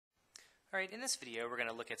Alright, in this video we're going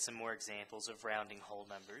to look at some more examples of rounding whole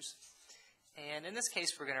numbers. And in this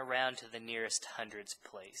case we're going to round to the nearest hundreds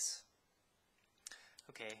place.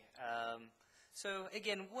 Okay, so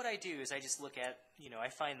again what I do is I just look at, I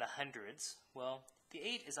find the hundreds. Well, the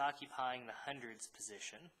 8 is occupying the hundreds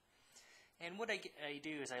position. And what I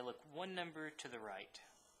do is I look one number to the right.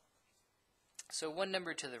 So one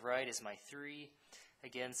number to the right is my 3.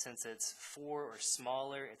 Again, since it's 4 or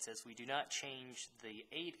smaller, it says we do not change the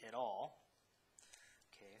 8 at all.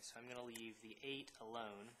 Okay, so I'm going to leave the 8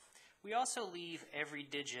 alone. We also leave every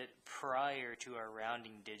digit prior to our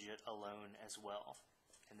rounding digit alone as well,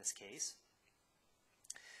 in this case.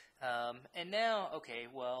 And now, okay,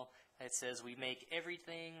 well, it says we make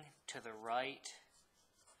everything to the right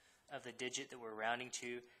of the digit that we're rounding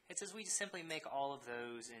to. It says we just simply make all of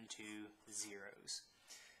those into zeros.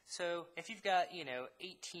 So if you've got,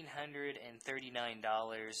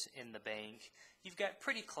 $1,839 in the bank, you've got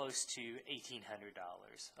pretty close to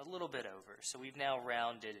 $1,800, a little bit over. So we've now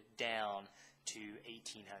rounded down to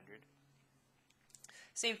 1,800.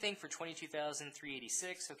 Same thing for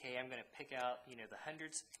 22,386. Okay, I'm going to pick out, the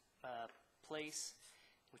hundreds place,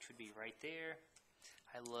 which would be right there.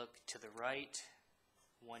 I look to the right,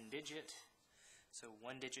 one digit. So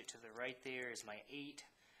one digit to the right there is my 8.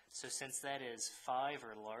 So since that is 5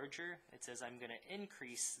 or larger, it says I'm going to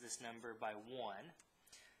increase this number by 1.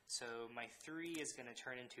 So my 3 is going to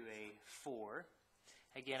turn into a 4.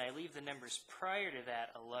 Again, I leave the numbers prior to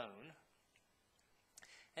that alone.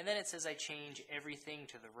 And then it says I change everything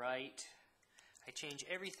to the right. I change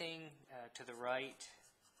everything to the right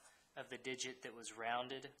of the digit that was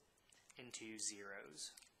rounded into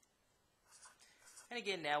zeros. And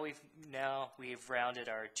again, now we've rounded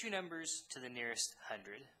our two numbers to the nearest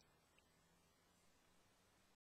hundred.